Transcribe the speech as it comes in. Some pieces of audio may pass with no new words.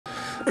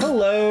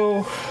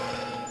Hello.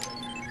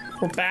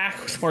 We're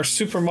back with more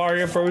Super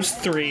Mario Bros.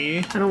 3.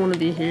 I don't want to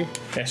be here.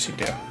 Yes, you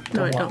do.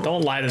 No, I don't.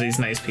 Don't lie to these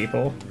nice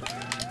people.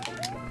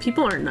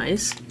 People aren't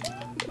nice.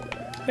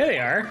 Yeah, they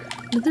are.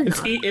 No, they're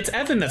not. It's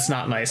Evan that's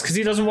not nice because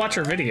he doesn't watch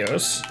our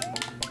videos.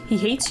 He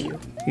hates you.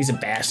 He's a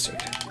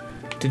bastard.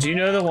 Did you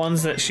know the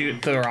ones that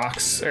shoot the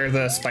rocks or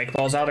the spike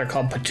balls out are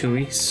called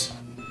patooies?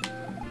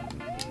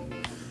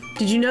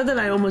 Did you know that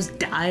I almost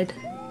died?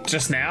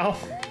 Just now?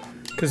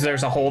 Because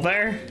there's a hole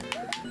there?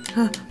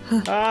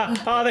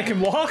 They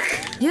can walk?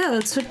 Yeah,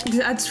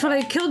 that's what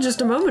I killed just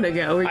a moment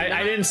ago.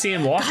 I didn't see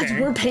him walking. God,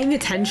 you weren't paying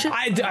attention?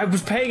 I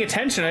was paying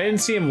attention. I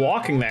didn't see him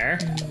walking there.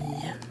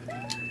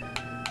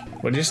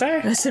 What'd you say?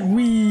 I said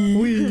wee.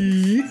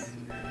 Wee.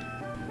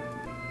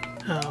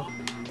 Oh.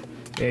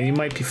 Yeah, you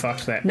might be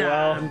fucked there. No,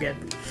 well, I'm good.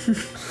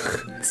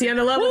 It's the end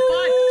of level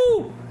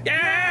 5.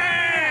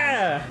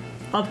 Yeah!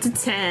 Up to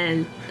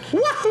 10.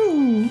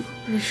 Woohoo!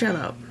 Shut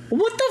up.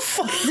 What the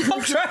fuck?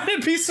 I'm trying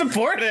to be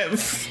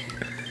supportive.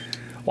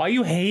 Why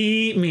you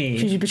hate me?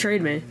 Because you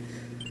betrayed me.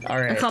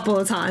 Alright. A couple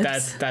of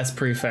times. That's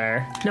pretty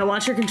fair. Now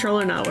watch your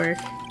controller not work.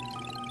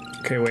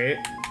 Okay, wait.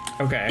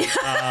 Okay.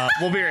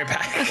 We'll be right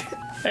back.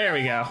 There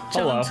we go.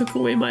 Hello. John took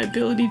away my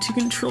ability to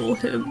control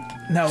him.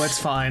 No, it's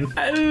fine.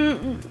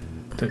 Let's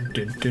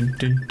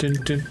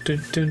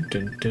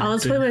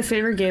play my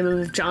favorite game of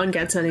if John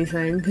gets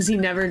anything, because he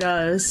never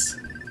does.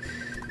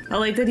 I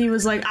like that he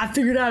was like, I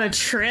figured out a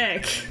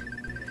trick.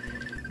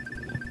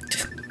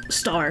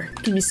 Star.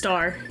 Give me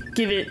star.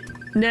 Give it.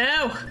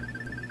 No!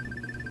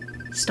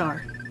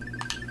 Star.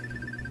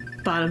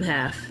 Bottom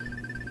half.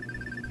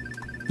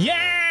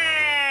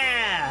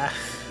 Yeah!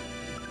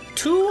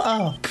 2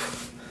 up.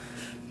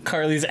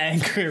 Carly's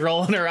angry,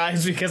 rolling her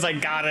eyes because I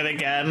got it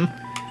again.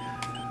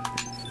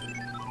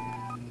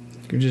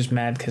 You're just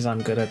mad because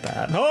I'm good at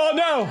that. Oh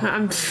no!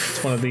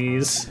 It's one of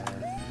these.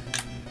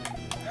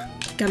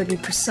 Gotta be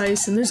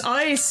precise, and there's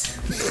ice!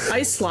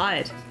 Ice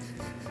slide.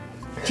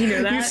 Do you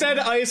know that? You said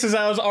ice as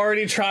I was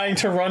already trying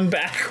to run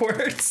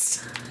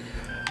backwards.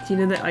 Do you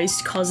know that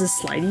ice causes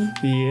slidey?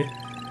 Yeah.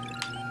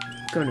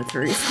 Going to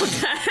 3.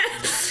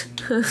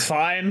 It's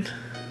fine.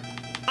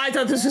 I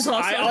thought this was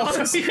awesome. I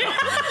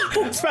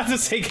was about to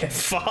say get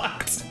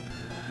fucked.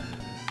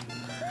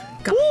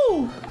 God.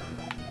 Woo!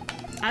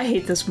 I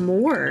hate this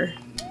more.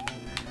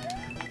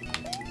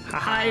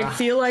 I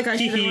feel like I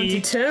should have went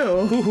to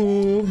 2.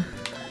 Hoo-hoo.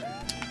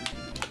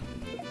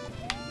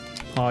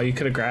 Oh, you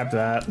could have grabbed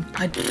that.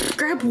 I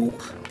grabbed.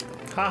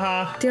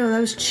 Haha. Damn,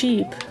 that was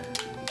cheap.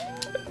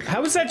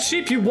 How was that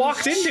cheap? You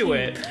walked into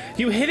it.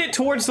 You hit it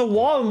towards the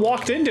wall and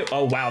walked into it.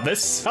 Oh wow,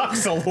 this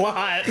sucks a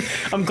lot.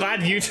 I'm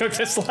glad you took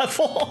this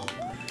level.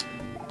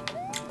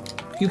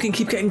 You can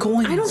keep getting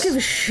coins. I don't give a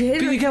shit.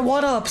 But you get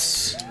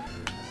one-ups.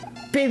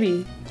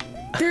 Baby,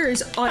 there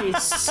is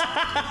ice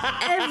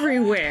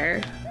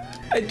everywhere.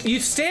 You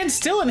stand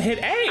still and hit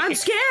A. I'm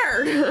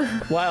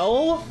scared.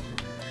 Well,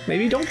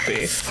 maybe don't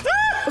be.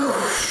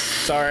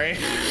 Sorry.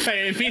 I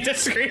didn't mean to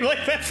scream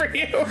like that for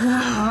you.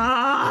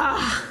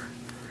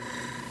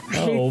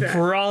 Oh,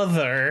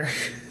 brother.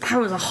 That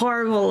was a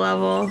horrible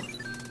level.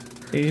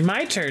 It's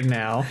my turn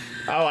now.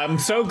 Oh, I'm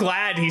so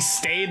glad he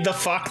stayed the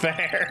fuck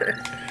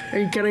there. Are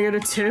you gonna go to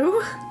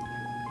 2?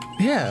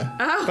 Yeah.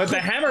 Oh. But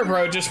the hammer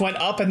bro just went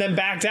up and then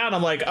back down.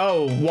 I'm like,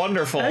 oh,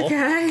 wonderful.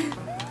 Okay.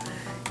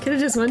 Could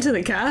have just went to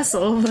the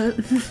castle, but...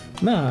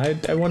 No,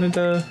 I wanted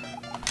to...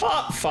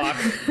 Oh, fuck.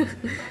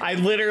 I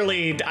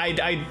literally,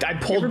 I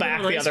pulled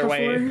back the other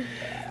way.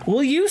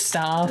 Will you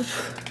stop?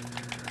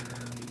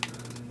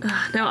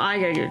 Now I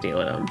gotta go deal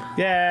with him.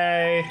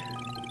 Yay.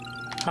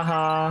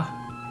 Haha.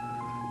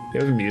 You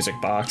have a music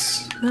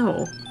box.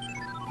 No.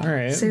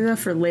 Alright. Save that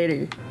for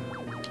later.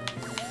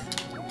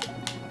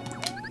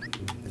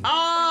 Oh!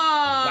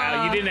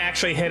 Wow, you didn't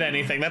actually hit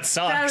anything. That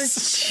sucks. That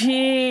was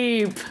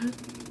cheap.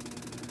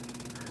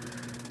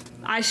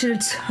 I should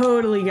have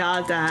totally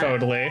got that.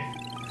 Totally.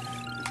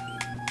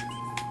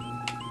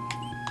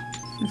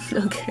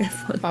 Okay,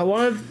 fun. I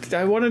wanted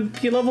to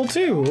be level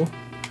 2.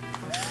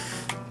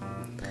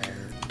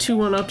 2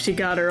 1-ups you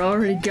got are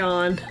already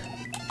gone.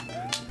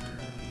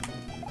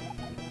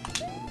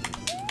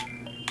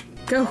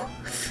 Go.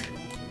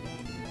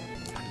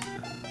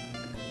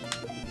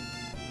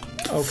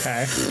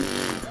 Okay.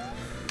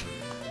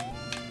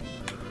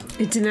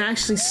 It didn't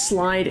actually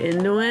slide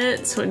into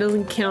it, so it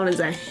doesn't count as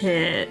a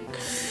hit.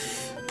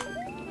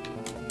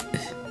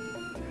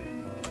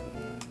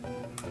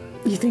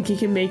 You think you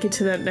can make it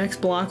to that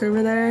next block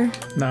over there?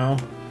 No.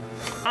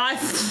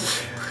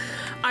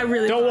 I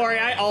really Don't worry,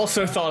 I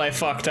also thought I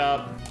fucked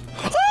up.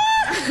 No!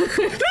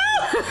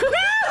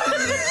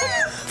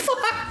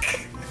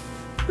 Fuck!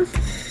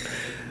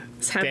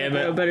 This Damn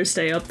it. better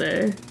stay up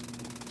there.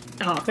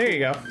 Oh, there you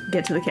go.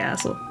 Get to the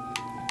castle. I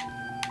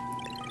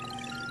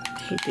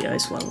hate the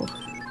ice level.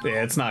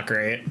 Yeah, it's not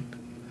great.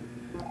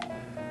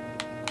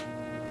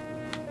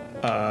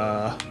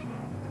 Oh,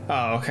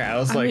 okay. I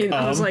was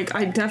like,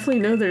 I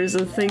definitely know there's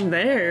a thing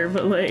there,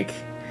 but like,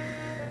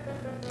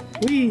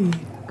 wee.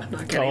 I'm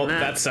not getting that.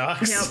 That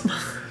sucks. Yep.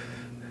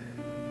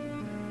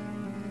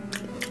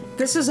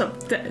 This is a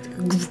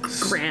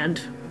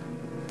grand.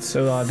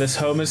 So this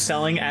home is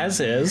selling as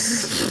is.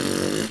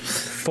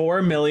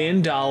 $4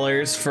 million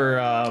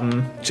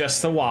for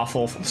just the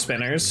waffle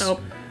spinners. Oh,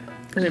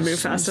 I didn't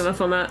move fast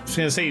enough on that. I was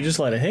gonna say, you just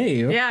let it hit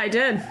you. Yeah, I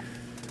did.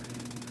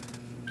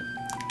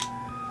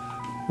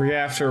 We're gonna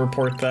have to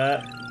report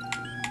that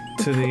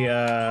to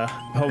the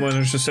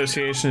homeowners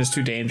association. It's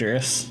too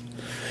dangerous.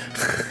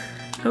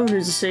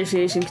 Homeowners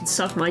association can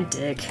suck my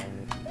dick.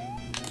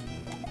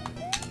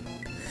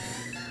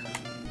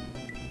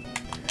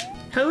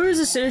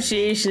 Homeowners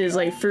association is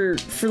like for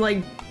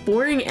like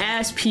boring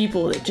ass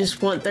people that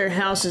just want their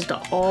houses to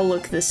all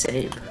look the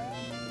same.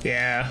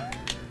 Yeah.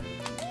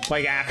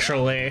 Like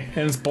actually,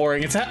 and it's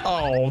boring. It's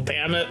oh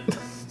damn it.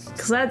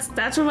 Cause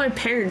that's where my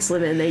parents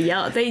live in. They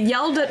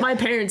yelled at my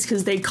parents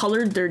because they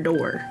colored their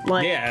door.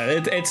 Like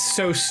yeah, it's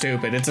so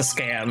stupid. It's a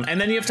scam,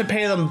 and then you have to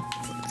pay them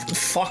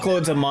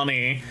fuckloads of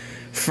money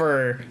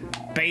for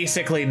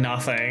basically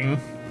nothing.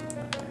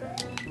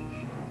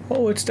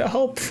 Oh, it's to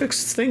help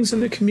fix things in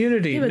the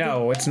community. Yeah,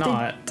 no, it's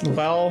not.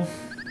 Well,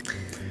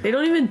 they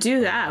don't even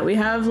do that. We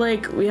have a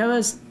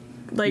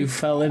you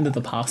fell into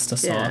the pasta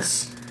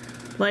sauce.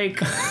 Like,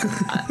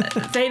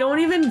 they don't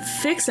even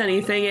fix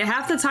anything.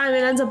 Half the time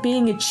it ends up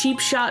being a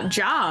cheap shot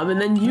job, and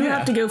then you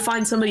have to go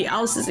find somebody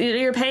else's.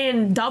 You're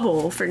paying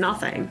double for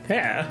nothing.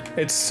 Yeah,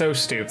 it's so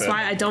stupid. That's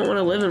why I don't want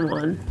to live in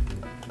one.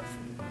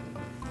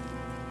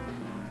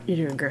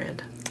 You're doing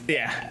grand.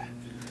 Yeah.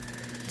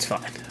 It's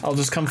fine. I'll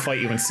just come fight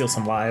you and steal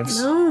some lives.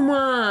 No,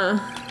 Ma.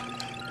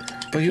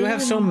 But you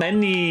have so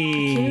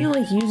many. Can't you,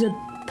 like, use a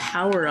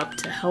power-up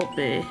to help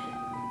me?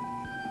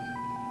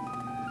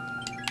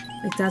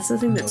 Like, that's the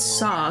thing that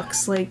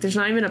sucks. Like, there's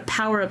not even a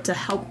power-up to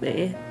help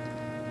me.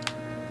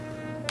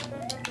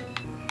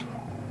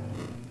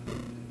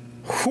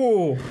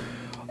 Whew.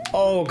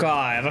 Oh,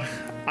 God.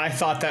 I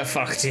thought that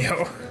fucked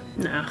you.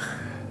 No.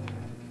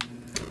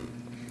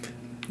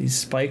 These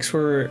spikes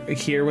were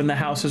here when the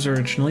house was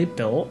originally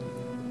built.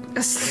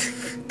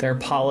 They're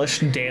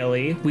polished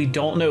daily. We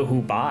don't know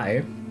who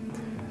by.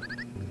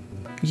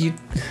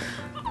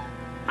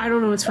 I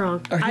don't know what's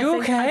wrong. Are you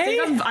okay?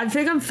 I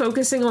think I'm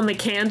focusing on the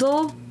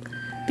candle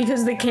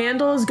because the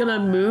candle is gonna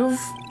move.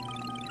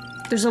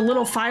 There's a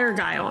little fire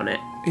guy on it.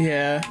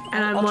 Yeah.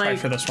 And I'll try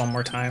for this one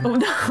more time. Oh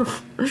no.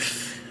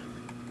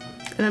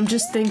 And I'm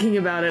just thinking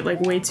about it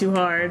like way too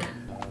hard.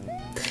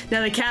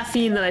 Now the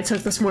caffeine that I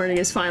took this morning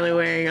is finally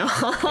wearing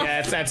off.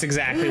 Yeah, that's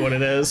exactly what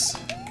it is.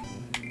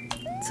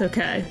 It's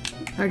okay.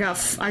 I got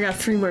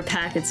 3 more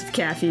packets of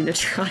caffeine to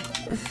try.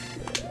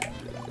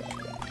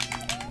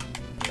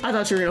 I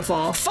thought you were gonna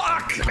fall.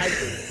 Fuck! I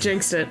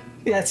jinxed it.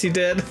 Yes, you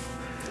did.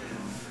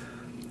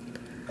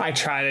 I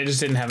tried, I just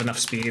didn't have enough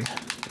speed.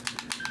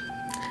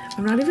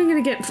 I'm not even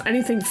gonna get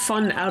anything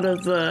fun out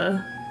of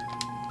the...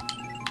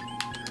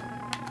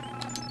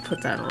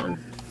 Put that on.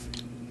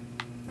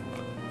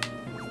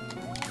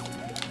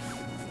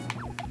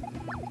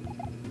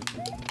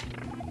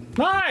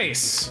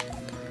 Nice!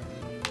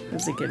 What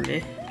does it give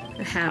me?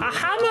 A hammer. A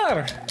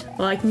hammer!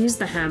 Well, I can use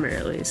the hammer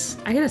at least.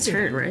 I get a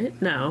turn, right?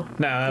 No.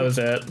 No, that was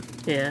it.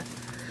 Yeah.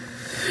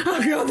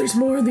 Oh god, there's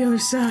more on the other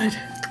side.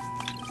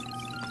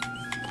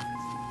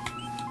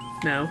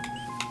 No.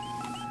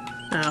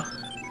 Oh.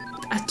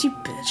 Ah, you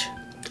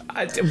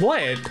bitch.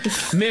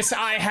 What? Miss,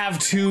 I have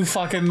 2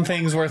 fucking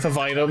things worth of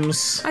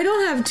items. I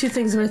don't have 2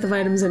 things worth of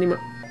items anymore.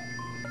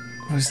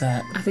 What's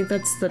that? I think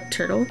that's the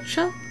turtle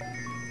shell.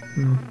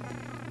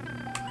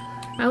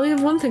 I only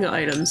have 1 thing of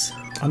items.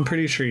 I'm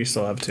pretty sure you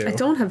still have 2. I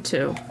don't have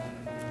 2.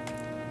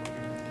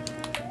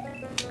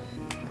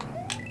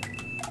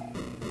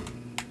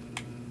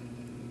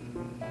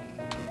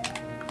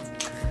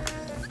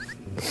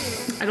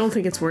 I don't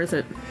think it's worth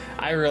it.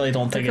 I really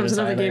don't think it is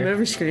another either. game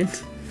over screen.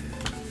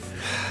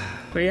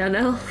 Where you at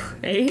now?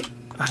 8?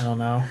 I don't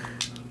know.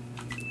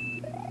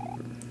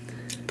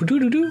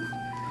 Ba-doo-doo-doo.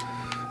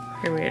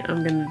 Here, wait,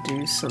 I'm gonna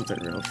do something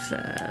real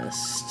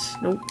fast.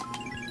 Nope.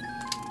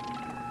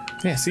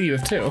 Yeah, see, you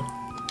have 2.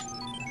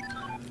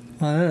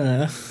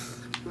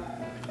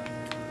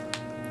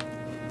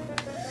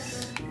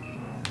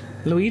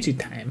 Luigi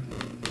time.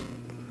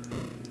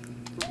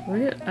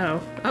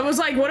 Oh. I was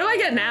like, what do I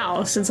get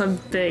now since I'm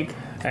big?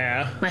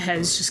 Yeah. My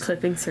head's just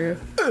clipping through.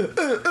 If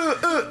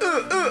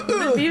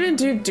you even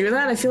do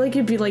that, I feel like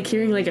you'd be like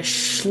hearing like a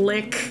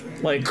schlick.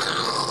 Like.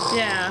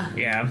 Yeah.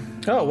 Yeah.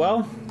 Oh,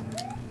 well.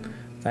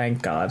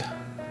 Thank God.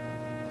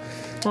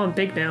 Well, I'm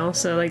big now,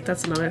 so like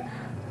that's another.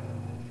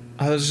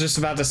 I was just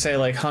about to say,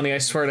 like, honey, I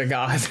swear to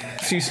God,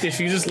 if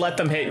you just let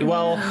them hit you,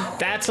 well,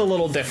 that's a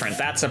little different.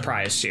 That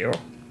surprised you.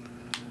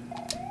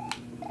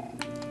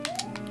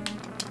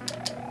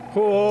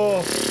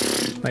 Oh,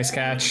 nice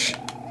catch.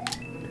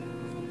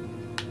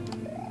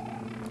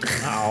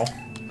 Ow.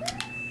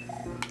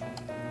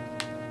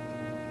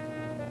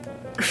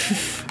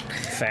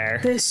 Fair.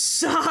 This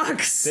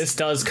sucks. This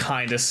does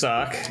kind of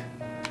suck.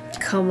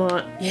 Come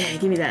on. Yeah,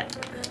 give me that.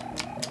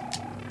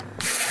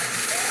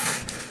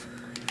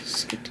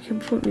 Just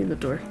put me in the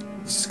door.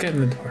 Just get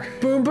in the door.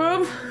 Boom,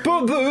 boom.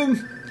 Boom,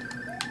 boom.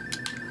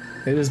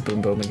 It is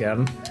boom, boom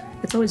again.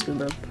 It's always boom,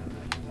 boom.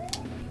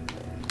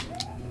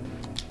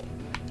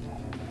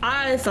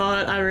 I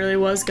thought I really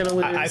was gonna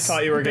lose. I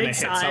thought you were gonna big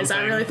hit size. something.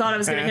 I really thought I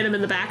was gonna hit him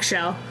in the back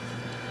shell.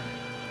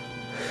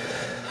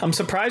 I'm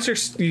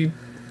surprised you.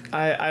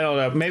 I don't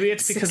know. Maybe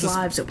it's because 6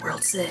 lives at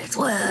World 6.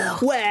 Wow.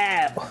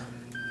 Wow.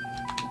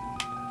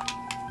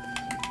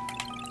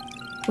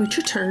 Wait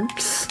your turn.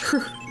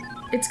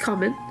 It's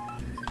coming.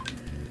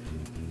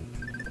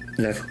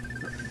 No. You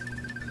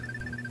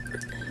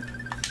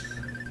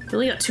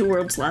only got 2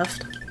 worlds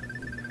left.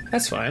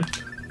 That's fine.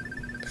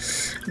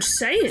 I'm just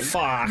saying.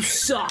 Fuck. You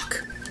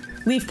suck.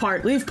 Leave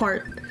part. Leave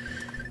part.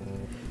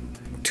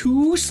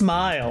 2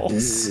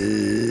 smiles.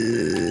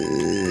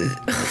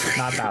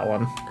 Not that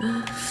one.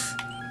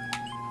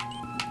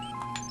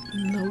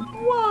 No.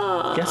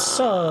 What? Yes,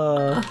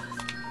 sir.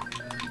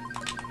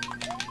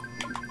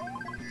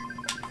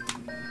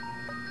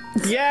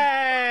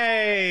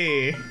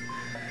 Yay!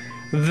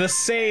 The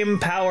same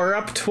power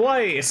up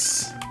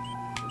twice.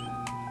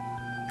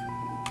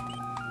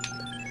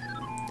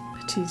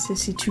 Jeez, I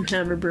see 2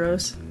 hammer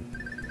bros.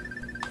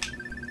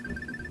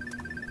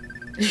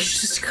 You're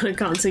just gonna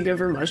constantly go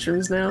for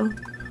mushrooms now?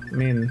 I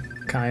mean,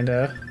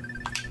 kinda.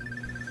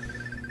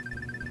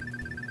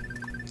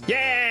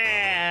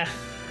 Yeah!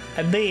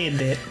 I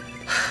made it.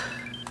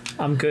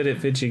 I'm good at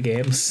video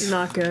games. You're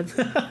not good.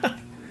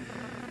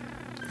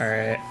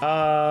 Alright,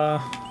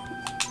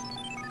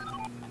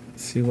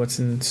 let's see what's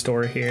in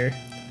store here.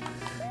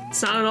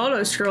 It's not an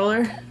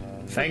auto-scroller.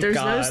 Thank There's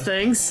God. those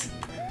things.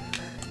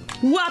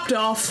 Whopped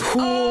off.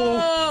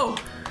 Oh!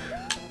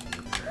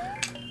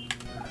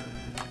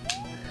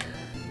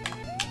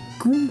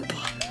 Goomba.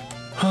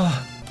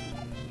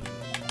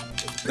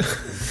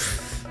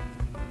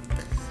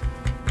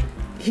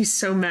 He's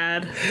so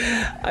mad.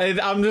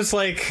 I'm just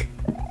like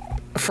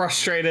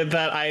frustrated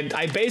that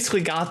I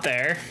basically got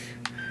there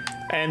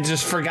and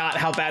just forgot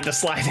how bad the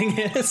sliding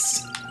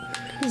is.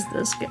 Where does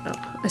this go?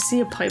 I see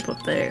a pipe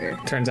up there.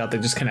 Turns out they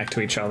just connect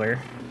to each other.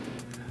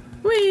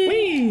 Whee!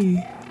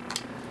 Whee!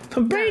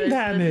 Brain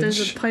damage!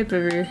 There's a pipe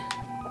over here.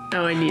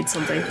 Oh, I need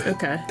something.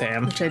 Okay.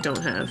 Damn. Which I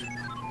don't have.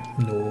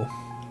 No.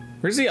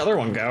 Where's the other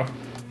one go?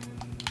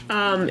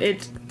 The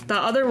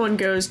other one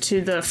goes to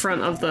the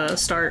front of the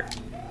start.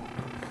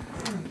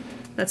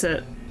 That's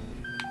it.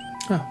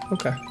 Oh,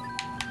 okay.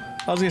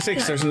 I was gonna say,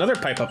 because there's another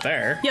pipe up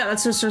there. Yeah,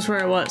 that's just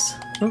where I was.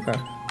 Okay.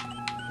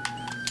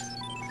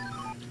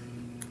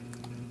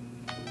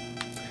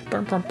 I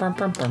didn't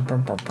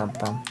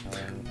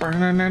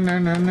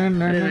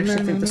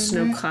actually think the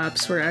snow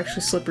claps were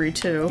actually slippery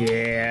too.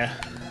 Yeah.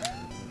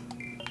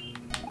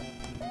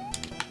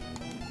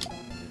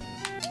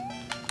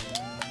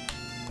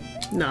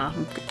 Nah.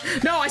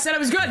 No, I said I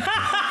was good!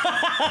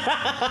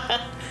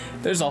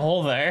 There's a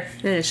hole there.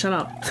 Hey, shut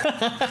up.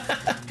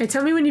 Hey,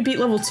 tell me when you beat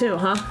level 2,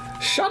 huh?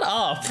 Shut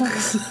up!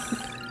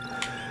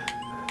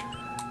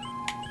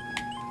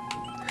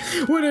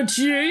 Why don't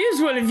you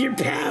use one of your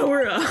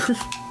power-up?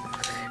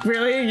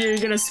 Really? You're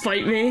gonna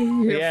spite me?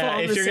 You're Yeah,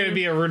 if you're gonna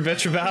be a rude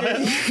bitch about it.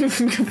 You're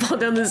gonna fall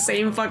down the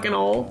same fucking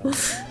hole.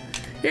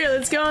 Here,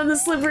 let's go on the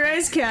slippery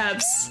ice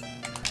caps.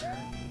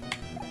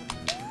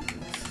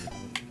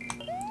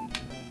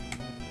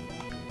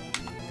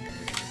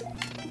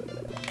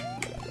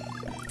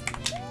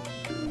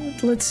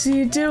 Let's see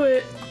you do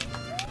it.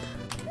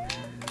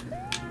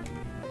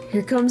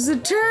 Here comes the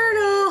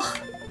turtle.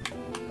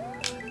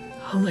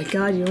 Oh my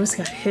god, you almost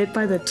got hit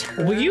by the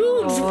turtle. Will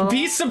you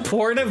be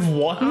supportive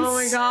once? Oh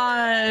my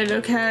god,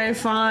 okay,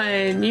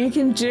 fine. You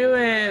can do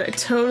it. I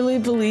totally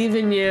believe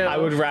in you. I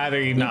would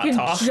rather you not You can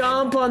talk.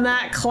 jump on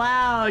that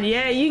cloud.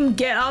 Yeah, you can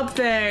get up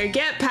there.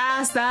 Get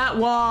past that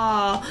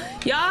wall.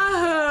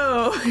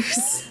 Yahoo!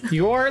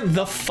 You're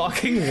the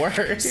fucking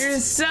worst. You're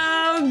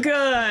so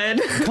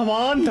good. Come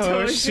on,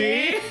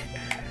 Toshi.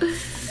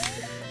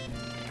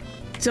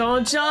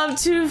 Don't jump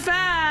too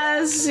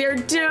fast. You're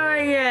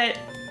doing it.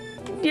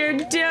 You're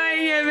doing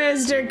it,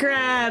 Mr.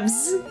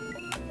 Krabs.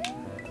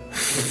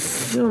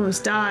 You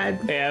almost died.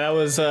 Yeah, that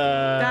was,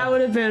 That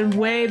would have been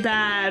way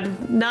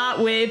bad. Not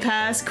way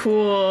past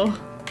cool.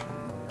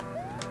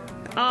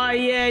 Oh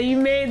yeah, you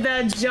made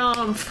that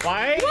jump.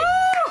 Why?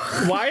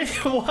 Woo! Why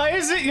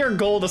is it your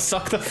goal to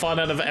suck the fun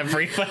out of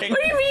everything?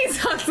 What do you mean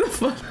suck the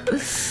fuck?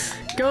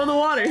 Go in the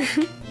water.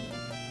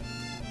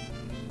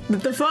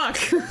 What the fuck?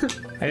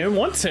 I didn't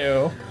want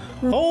to.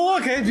 Oh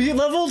look, I beat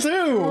level 2!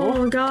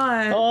 Oh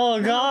god. Oh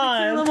You're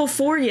god. level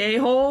 4, you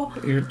a-hole.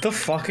 You're the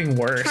fucking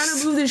worst. Trying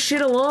to move this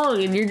shit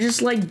along and you're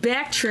just like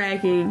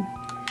backtracking.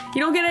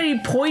 You don't get any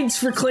points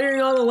for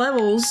clearing all the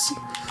levels.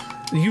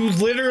 You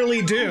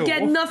literally do. You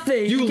get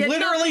nothing. You get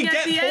literally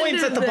nothing get the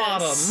points end at of the this.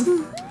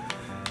 bottom.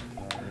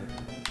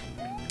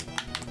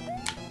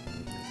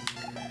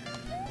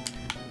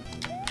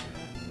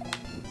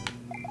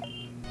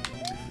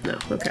 No,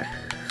 okay.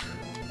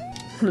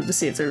 Wanted to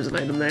see if there was an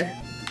item there.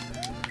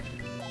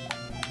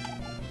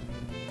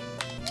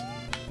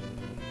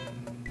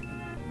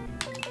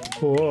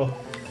 Cool.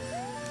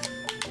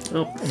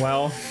 Oh.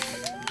 Well.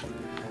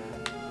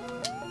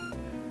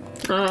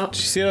 Did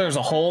you see there's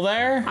a hole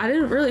there? I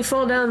didn't really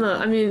fall down the...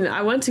 I mean,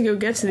 I went to go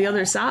get to the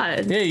other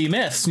side. Yeah, you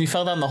missed and you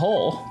fell down the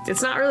hole.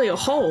 It's not really a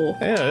hole.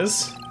 It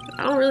is.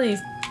 I don't really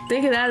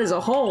think of that as a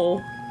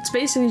hole. It's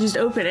basically just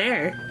open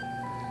air.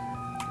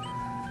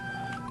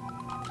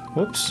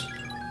 Whoops.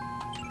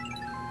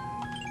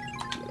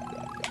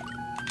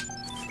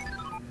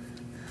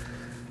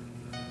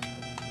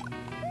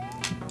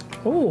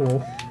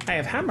 Oh, I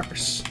have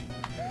hammers.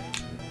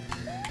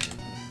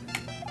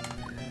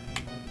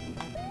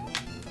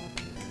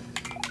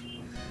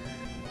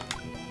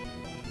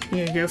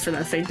 You gonna go for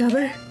that thing down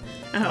there?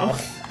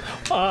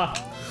 Oh.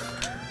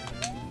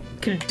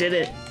 Could've did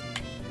it.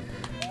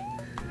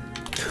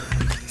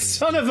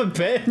 Son of a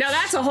bitch. Now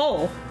that's a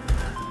hole.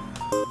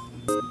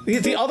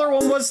 The other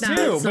one was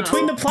too,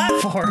 between the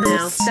platforms.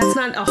 No, that's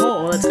not a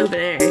hole, that's open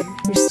air.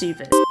 You're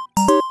stupid.